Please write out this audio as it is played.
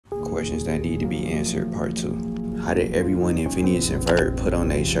questions that need to be answered, part 2. How did everyone in Phineas and Ferb put on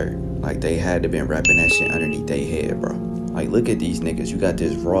their shirt? Like, they had to been wrapping that shit underneath their head, bro. Like, look at these niggas. You got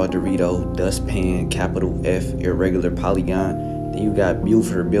this raw Dorito, dustpan, capital F, irregular polygon. Then you got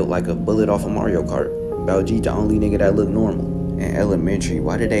Buford built like a bullet off a Mario Kart. Baljeet the only nigga that looked normal. In elementary,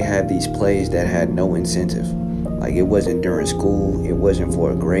 why did they have these plays that had no incentive? Like, it wasn't during school, it wasn't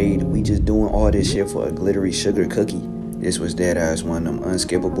for a grade. We just doing all this shit for a glittery sugar cookie. This was dead ass one of them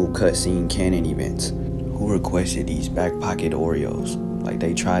unskippable cutscene canon events. Who requested these back pocket Oreos? Like,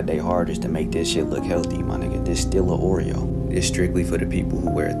 they tried their hardest to make this shit look healthy, my nigga. This still a Oreo. It's strictly for the people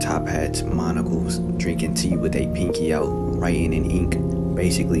who wear top hats, monocles, drinking tea with a pinky out, writing in ink.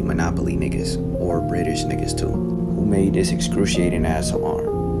 Basically Monopoly niggas, or British niggas too. Who made this excruciating ass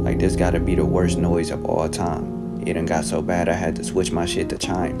alarm? Like, this gotta be the worst noise of all time. It done got so bad I had to switch my shit to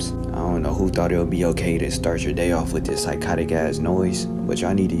chimes. I don't know who thought it would be okay to start your day off with this psychotic ass noise, but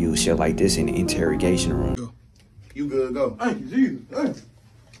y'all need to use shit like this in the interrogation room. You good, go. Thank you, Jesus. Hey.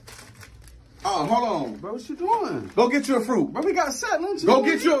 Oh, hold on. Bro, what you doing? Go get you a fruit. Bro, we got set, don't you? Go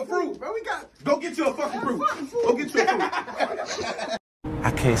get you a fruit. Bro, we got... Go get you a fucking fruit. Go get you a fruit.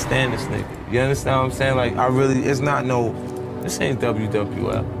 I can't stand this nigga. You understand what I'm saying? Like, I really, it's not no, this ain't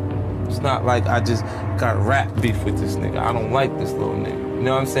WWF. It's not like I just got rap beef with this nigga. I don't like this little nigga. You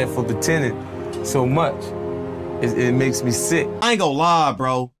know what I'm saying? For pretending so much, it makes me sick. I ain't gonna lie,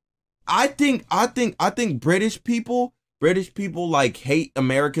 bro. I think British people like hate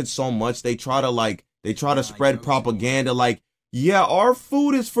Americans so much they try to spread propaganda like, yeah, our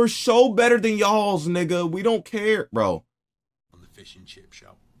food is for sure better than y'all's, nigga. We don't care, bro. On the fish and chip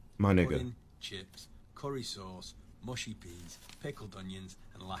shop. My nigga. Pudding, chips, curry sauce, mushy peas, pickled onions,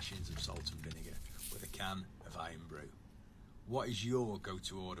 and lashings of salt and vinegar with a can of Iron Brew. What is your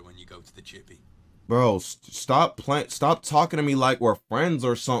go-to order when you go to the chippy? Bro, stop talking to me like we're friends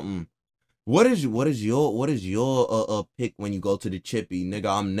or something. What is your pick when you go to the chippy, nigga?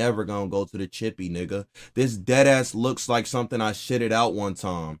 I'm never gonna go to the chippy, nigga. This dead ass looks like something I shitted out one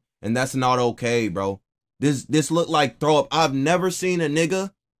time, and that's not okay, bro. This look like throw up. I've never seen a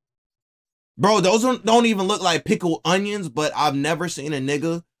nigga. Bro, those don't even look like pickled onions, but I've never seen a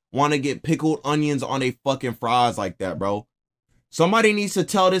nigga want to get pickled onions on a fucking fries like that, bro. Somebody needs to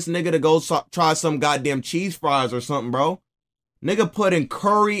tell this nigga to go try some goddamn cheese fries or something, bro. Nigga putting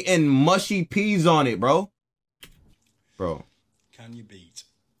curry and mushy peas on it, bro. Bro. Can you beat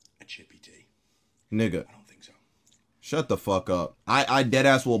a chippy tea? Nigga. I don't think so. Shut the fuck up. I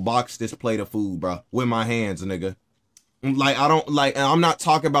deadass will box this plate of food, bro. With my hands, nigga. Like, I'm not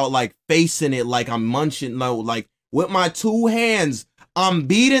talking about, like, facing it like I'm munching, no. Like, with my 2 hands, I'm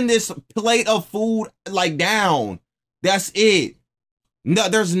beating this plate of food, like, down. That's it. No,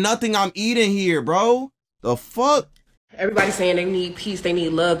 there's nothing I'm eating here, bro. The fuck? Everybody's saying they need peace, they need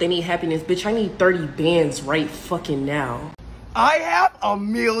love, they need happiness. Bitch, I need 30 bands right fucking now. I have $1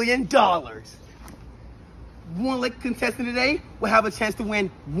 million. One lucky contestant today will have a chance to win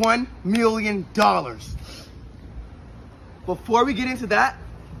 $1 million. Before we get into that,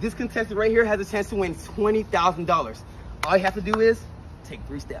 this contestant right here has a chance to win $20,000. All you have to do is take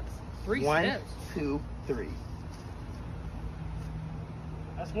 3 steps. 3 1, steps? 2, 3.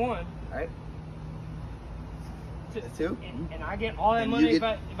 That's 1. All right. That's 2. And I get all that And money you if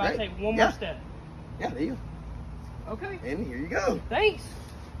get- I right. take one Yeah. more step. Yeah, there you go. Okay. And here you go. Thanks.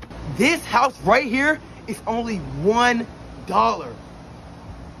 This house right here is only $1.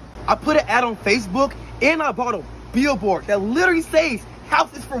 I put an ad on Facebook and I bought a billboard that literally says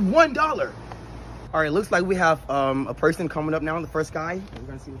houses for $1. All right, looks like we have a person coming up now, the first guy. We're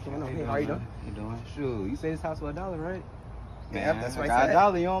gonna see what's going on. Hey, how are you doing? You doing? Shoot, you say this house for $1, right? Yeah, that's right. I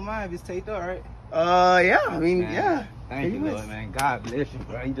got $1. You don't mind if it's taped up, right? Yeah. I mean, Man, yeah. Thank you, Lord, man. God bless you,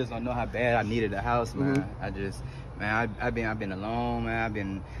 bro. You just don't know how bad I needed a house, man. I've been alone, man. I've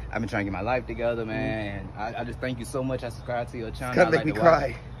been trying to get my life together, man. And I just thank you so much. I subscribe to your channel. It's gonna make me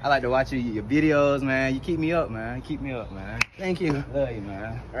cry. I like to watch your videos, man. You keep me up, man. You keep me up, man. Thank you. Love you,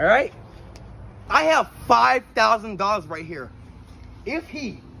 man. All right. I have $5,000 right here. If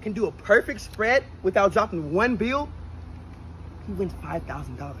he can do a perfect spread without dropping 1 bill, he wins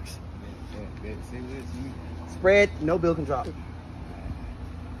 $5,000. Spread, no bill can drop. You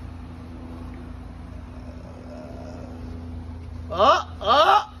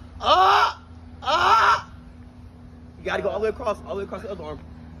gotta go all the way across the other arm.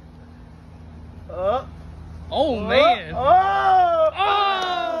 Oh, man. Oh!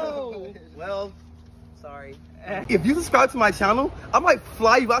 Well, sorry. If you subscribe to my channel, I might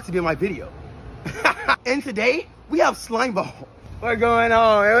fly you out to be in my video. And today, we have slime ball. What's going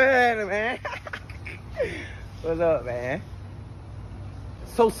on, man? What's up, man?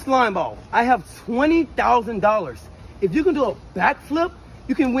 So Slimeball, I have $20,000. If you can do a backflip,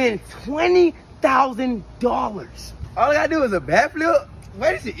 you can win $20,000. All I gotta do is a backflip.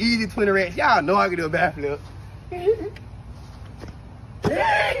 Man, it's an easy 20 racks. Y'all know I can do a backflip.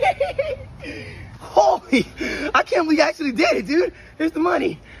 Holy, I can't believe you actually did it, dude. Here's the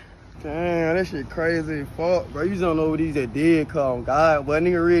money. Damn, that shit crazy. Fuck, bro. You just don't know what these that did come. God, but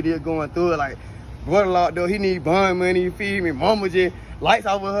nigga really did going through it. Like, brother locked though, he need bond money, you feel me? Mama just lights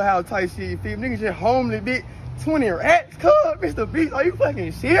out with her house type shit, you feel me? Nigga just homely, bitch. 20 racks, cuz, Mr. Beast. Are you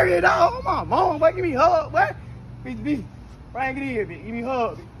fucking serious, dog? Oh, my mom, boy, give me a hug, boy. Mr. Beast, bring it in, bitch. Give me a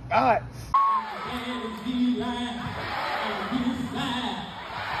hug, bitch. God.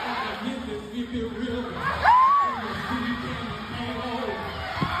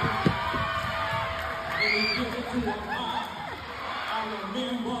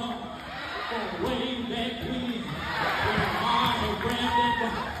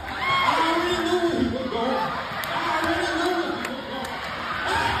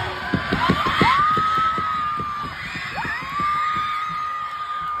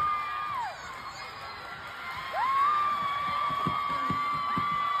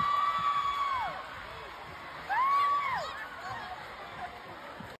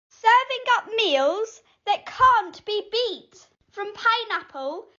 Serving up meals that can't be beat. From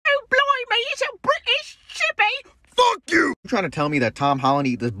Pineapple. Oh, blimey, it's a British chippy! Fuck you! You trying to tell me that Tom Holland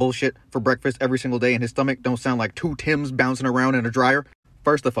eat this bullshit for breakfast every single day and his stomach don't sound like two Tims bouncing around in a dryer?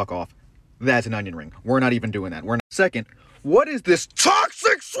 First the fuck off. That's an onion ring. We're not even doing that. We're not. Second, what is this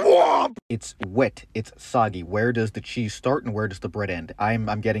toxic swamp? It's wet. It's soggy. Where does the cheese start and where does the bread end? I'm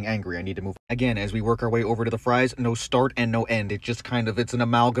getting angry. I need to move. Again, as we work our way over to the fries, no start and no end. It just kind of, it's an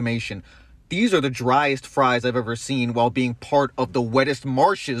amalgamation. These are the driest fries I've ever seen while being part of the wettest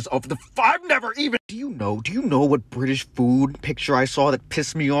marshes of the... I've never even... Do you know what British food picture I saw that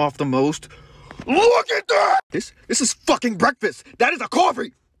pissed me off the most? Look at that! This is fucking breakfast. That is a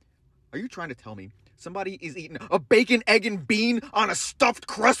coffee. Are you trying to tell me somebody is eating a bacon, egg, and bean on a stuffed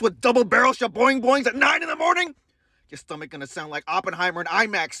crust with double barrel shaboing boings at 9 in the morning? Your stomach gonna sound like Oppenheimer and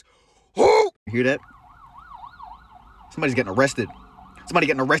IMAX. Who? You hear that? Somebody's getting arrested. Somebody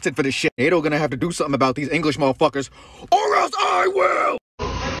getting arrested for this shit. NATO gonna have to do something about these English motherfuckers, or else I will!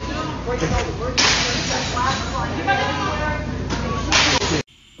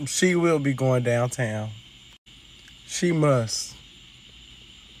 She will be going downtown. She must.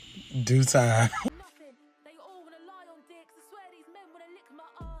 Due time.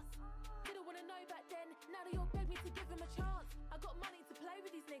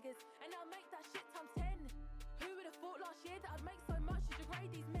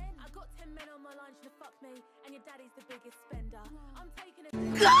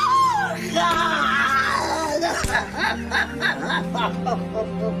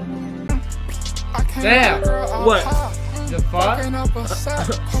 Damn! What? Jafar?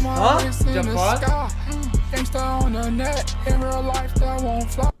 Huh? Jafar?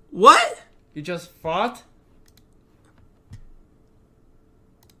 What? You just fought?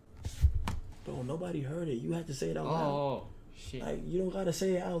 Bro, nobody heard it. You have to say it out loud. Oh, shit. Like, you don't gotta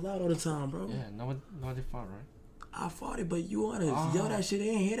say it out loud all the time, bro. Yeah, nobody fought, right? I fought it, but you wanna yell that shit. They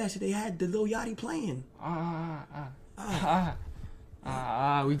didn't hear that shit. They had the Lil Yachty playing.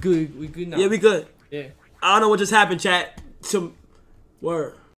 We good now. Yeah, we good. Yeah. I don't know what just happened, chat. Some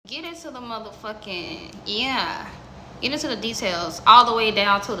word. Get into the motherfucking, yeah. Get into the details all the way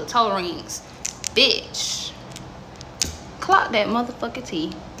down to the toe rings. Bitch. Clock that motherfucking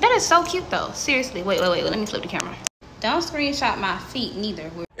T. That is so cute though. Seriously. Wait. Let me flip the camera. Don't screenshot my feet neither.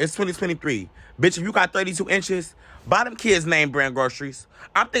 It's 2023. Bitch, if you got 32 inches, buy them kids name brand groceries.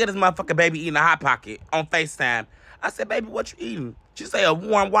 I'm thinking this motherfucking baby eating a Hot Pocket on FaceTime. I said, baby, what you eating? She say a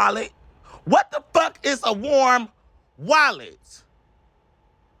warm wallet. What the fuck is a warm wallet?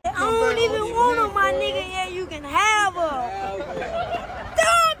 I don't even want her, my nigga. Yeah, you can have her.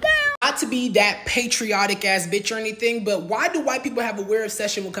 Not to be that patriotic ass bitch or anything, but why do white people have a weird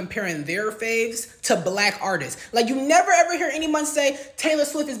obsession with comparing their faves to black artists? Like, you never ever hear anyone say Taylor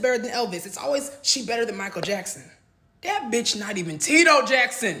Swift is better than Elvis. It's always she better than Michael Jackson. That bitch not even Tito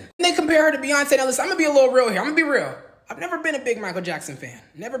Jackson. And they compare her to Beyonce. Now listen, I'm gonna be a little real here. I'm gonna be real. I've never been a big Michael Jackson fan.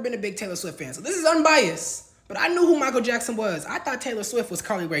 Never been a big Taylor Swift fan. So this is unbiased. But I knew who Michael Jackson was. I thought Taylor Swift was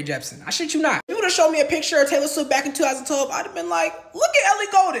Carly Rae Jepsen. I shit you not. If you would have showed me a picture of Taylor Swift back in 2012, I'd have been like, look at Ellie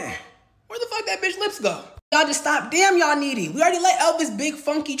Goulding. Where the fuck that bitch lips go? Y'all just stop. Damn, y'all needy. We already let Elvis' big,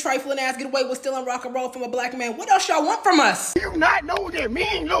 funky, trifling ass get away with stealing rock and roll from a black man. What else y'all want from us? You not know what that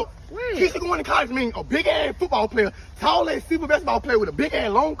mean? Look, kids going to college mean a big ass football player, tall ass super basketball player with a big ass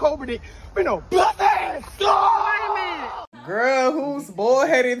long cobra dick, you know, buff ass. Wait a minute. Girl, who's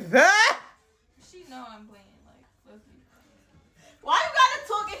bullheaded that? She know I'm playing. Like, why you gotta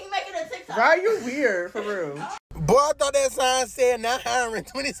talk and he making a TikTok? Why are you weird, for real? Boy, I thought that sign said not hiring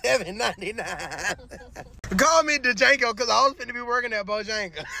 $27.99. Call me Django because I was finna be working at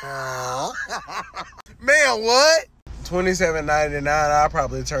Bojangles. Man, what? $27.99, I'll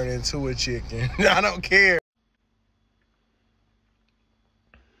probably turn into a chicken. I don't care.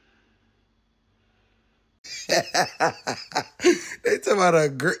 They talking about a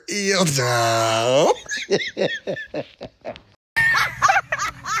grill down.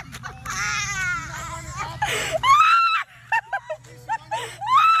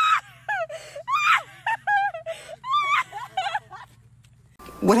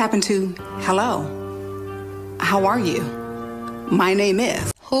 What happened to hello? How are you? My name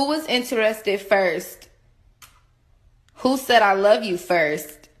is. Who was interested first? Who said I love you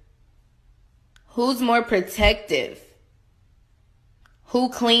first? Who's more protective? Who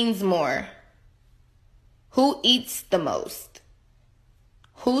cleans more? Who eats the most?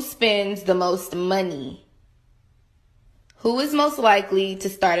 Who spends the most money? Who is most likely to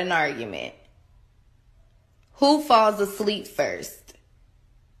start an argument? Who falls asleep first?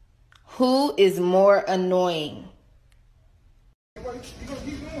 Who is more annoying?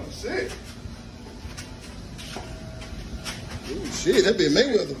 Shit. Ooh, shit, that be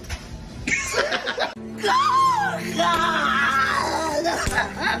Mayweather.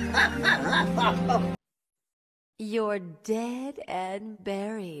 You're dead and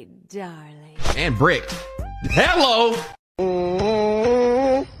buried, darling. And Brick. Hello!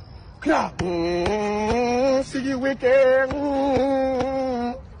 See you weekend.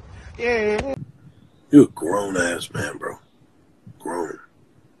 Yeah. You a grown ass man, bro. Grown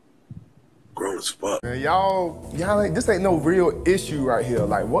as fuck. Man, y'all ain't, this ain't no real issue right here.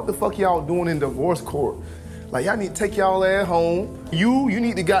 Like, what the fuck y'all doing in divorce court? Like, y'all need to take y'all ass home. You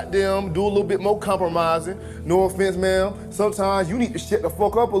need to goddamn do a little bit more compromising. No offense, ma'am. Sometimes you need to shut the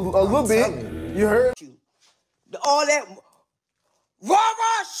fuck up a little bit. You heard? All that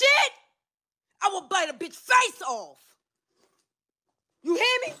rah-rah shit, I will bite a bitch face off. You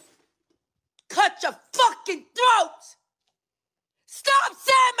hear me? Cut your fucking throat. Stop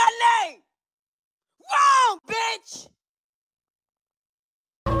saying my name. Wrong, bitch.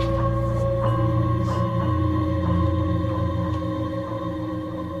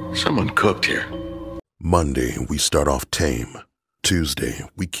 Someone cooked here. Monday, we start off tame. Tuesday,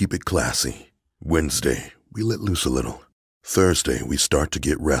 we keep it classy. Wednesday, we let loose a little. Thursday, we start to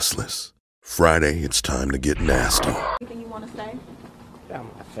get restless. Friday, it's time to get nasty. Anything you want to say? Get out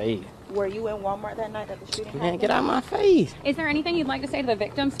my face. Were you in Walmart that night that the shooting happened? Man, get out my face. Is there anything you'd like to say to the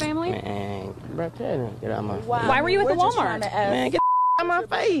victim's family? Man, bro, tell them, get out my face. Why were you at the Walmart? Man, get out my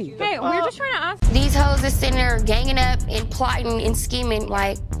face. Hey, we're just trying to ask. These hoes is sitting there ganging up and plotting and scheming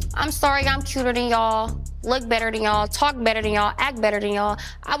like, I'm sorry I'm cuter than y'all, look better than y'all, talk better than y'all, act better than y'all.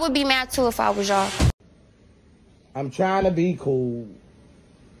 I would be mad too if I was y'all. I'm trying to be cool,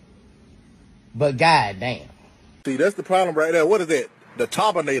 but goddamn. See, that's the problem right there. What is that? The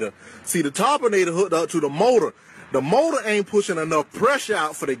topinator. See, the topinator hooked up to the motor. The motor ain't pushing enough pressure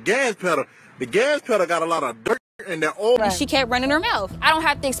out for the gas pedal. The gas pedal got a lot of dirt in that oil. And she kept running her mouth. I don't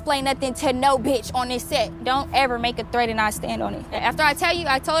have to explain nothing to no bitch on this set. Don't ever make a threat and I stand on it. After I tell you,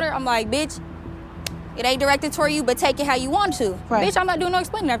 I told her, I'm like, bitch, it ain't directed toward you, but take it how you want to. Right. Bitch, I'm not doing no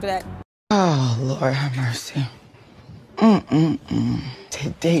explaining after that. Oh, Lord have mercy.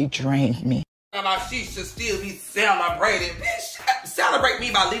 Today drained me. My shit should still be celebrated. Bitch, celebrate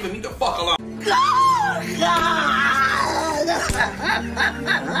me by leaving me the fuck alone.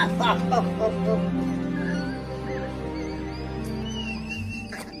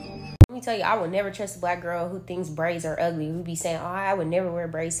 Let me tell you, I would never trust a black girl who thinks braids are ugly. Who be saying, oh, I would never wear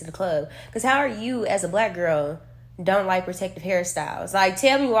braids to the club. Because how are you, as a black girl, don't like protective hairstyles? Like,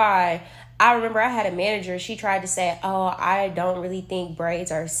 tell me why. I remember I had a manager, she tried to say, oh, I don't really think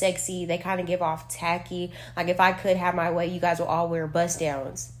braids are sexy. They kind of give off tacky. Like, if I could have my way, you guys will all wear bust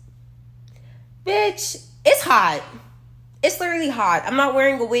downs. Bitch, it's hot. It's literally hot. I'm not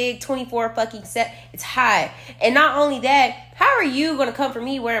wearing a wig 24 fucking set. It's hot. And not only that, how are you going to come for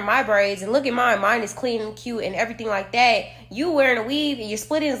me wearing my braids and look at mine? Mine is clean and cute and everything like that. You wearing a weave and your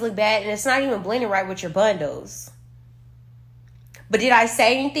split ends look bad and it's not even blending right with your bundles. But did I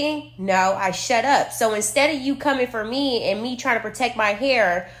say anything? No, I shut up. So instead of you coming for me and me trying to protect my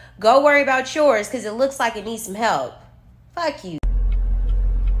hair, Go worry about yours because it looks like it needs some help. Fuck you.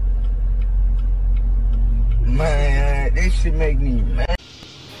 Man, this shit make me mad.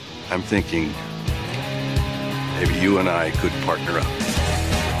 I'm thinking maybe you and I could partner up.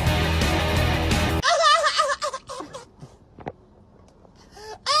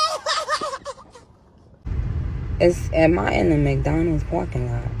 Am I in the McDonald's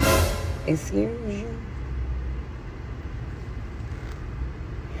parking lot? Excuse you?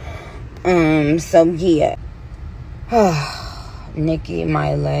 So yeah. Nikki,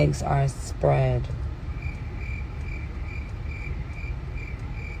 my legs are spread.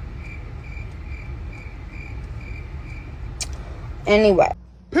 Anyway.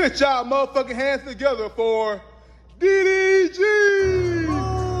 Put y'all motherfucking hands together for DDG!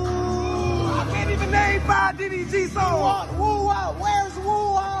 I can't even name 5 DDG songs. Woo out. Where's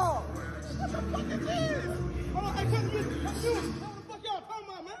Woo out? What the fuck is this? Hold on, I can't get it. Let's do it. What the fuck y'all talking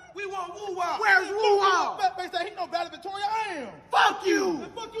about, man? We want Woo out. Where's Woo out? Fat face that he no better than Victoria. I am. Fuck you.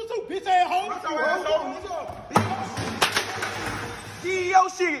 And fuck you too, bitch ass hoe. What's up, asshole? CEO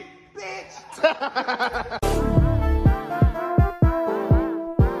shit, bitch.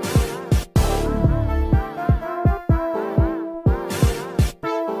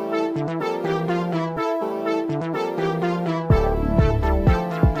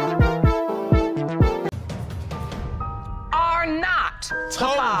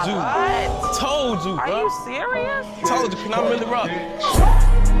 Told you. What? Told you, bro. Are you serious? Told you. Can I really rock?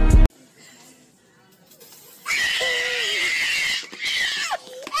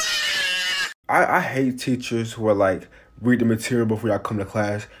 I hate teachers who are like, read the material before y'all come to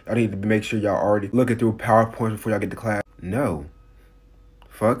class. Y'all need to make sure y'all already looking through PowerPoint before y'all get to class. No.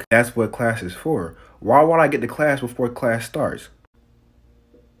 Fuck. That's what class is for. Why would I get to class before class starts?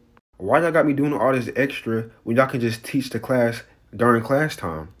 Why y'all got me doing all this extra when y'all can just teach the class during class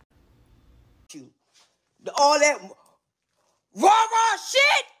time? All that rah-rah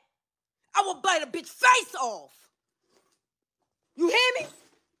shit, I will bite a bitch face off. You hear me?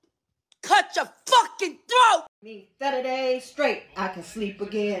 Cut your fucking throat. Me 30 days straight, I can sleep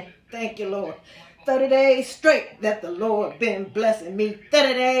again. Thank you, Lord. 30 days straight that the Lord been blessing me.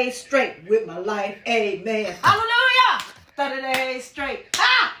 30 days straight with my life. Amen. Hallelujah. 30 days straight.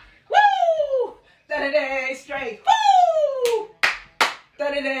 Ah! Woo! 30 days straight. Woo!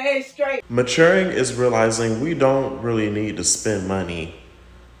 30 days straight. Maturing is realizing we don't really need to spend money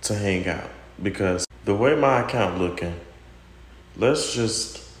to hang out, because the way my account looking, let's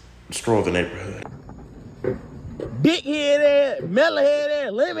just stroll the neighborhood. Big headed, mellow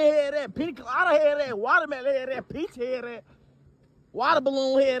headed, lemon headed, pina colada headed, watermelon headed, peach headed, water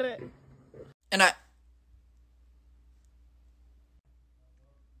balloon headed. And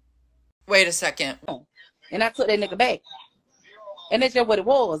wait a second. And I took that nigga back. And that's just what it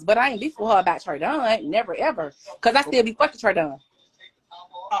was. But I ain't beef with her about Tradon. Never, ever. Because I still be fucking Tradon.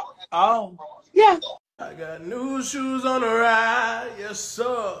 Oh. Yeah. I got new shoes on the ride, yes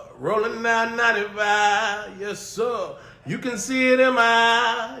sir. Rolling down 95, yes sir. You can see it in my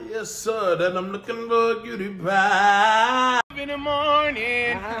eye, yes sir, that I'm looking for a cutie pie. In the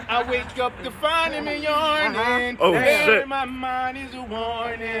morning, I wake up to find him yawning. Oh, shit. My mind is a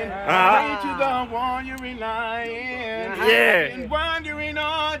warning. Pray to the one you're relying. Yeah. I've been wandering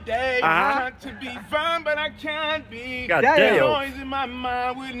all day. Want to be fun, but I can't be. God damn. The noise in my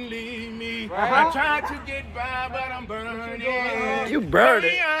mind wouldn't leave me. I tried to get by, but I'm burning. You burned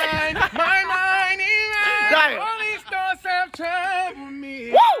it. My mind is Damn. all these thoughts have troubled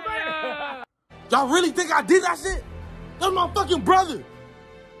me. Y'all really think I did that shit? That's my fucking brother.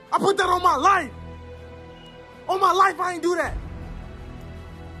 I put that on my life. On my life, I ain't do that.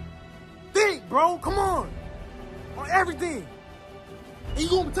 Think, bro. Come on. On everything. And you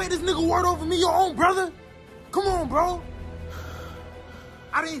gonna take this nigga word over me, your own brother? Come on, bro.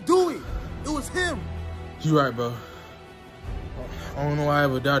 I didn't do it. It was him. You right, bro. I don't know why I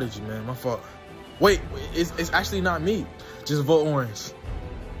ever doubted you, man. My fault. Wait, it's actually not me. Just vote orange.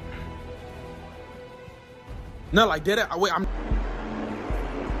 No, like that. Wait, I'm.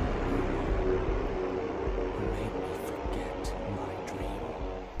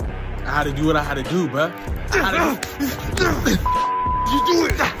 I had to do what I had to do, bro. You do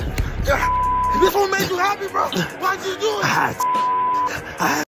it. This one made you happy, bro. Why'd you do it?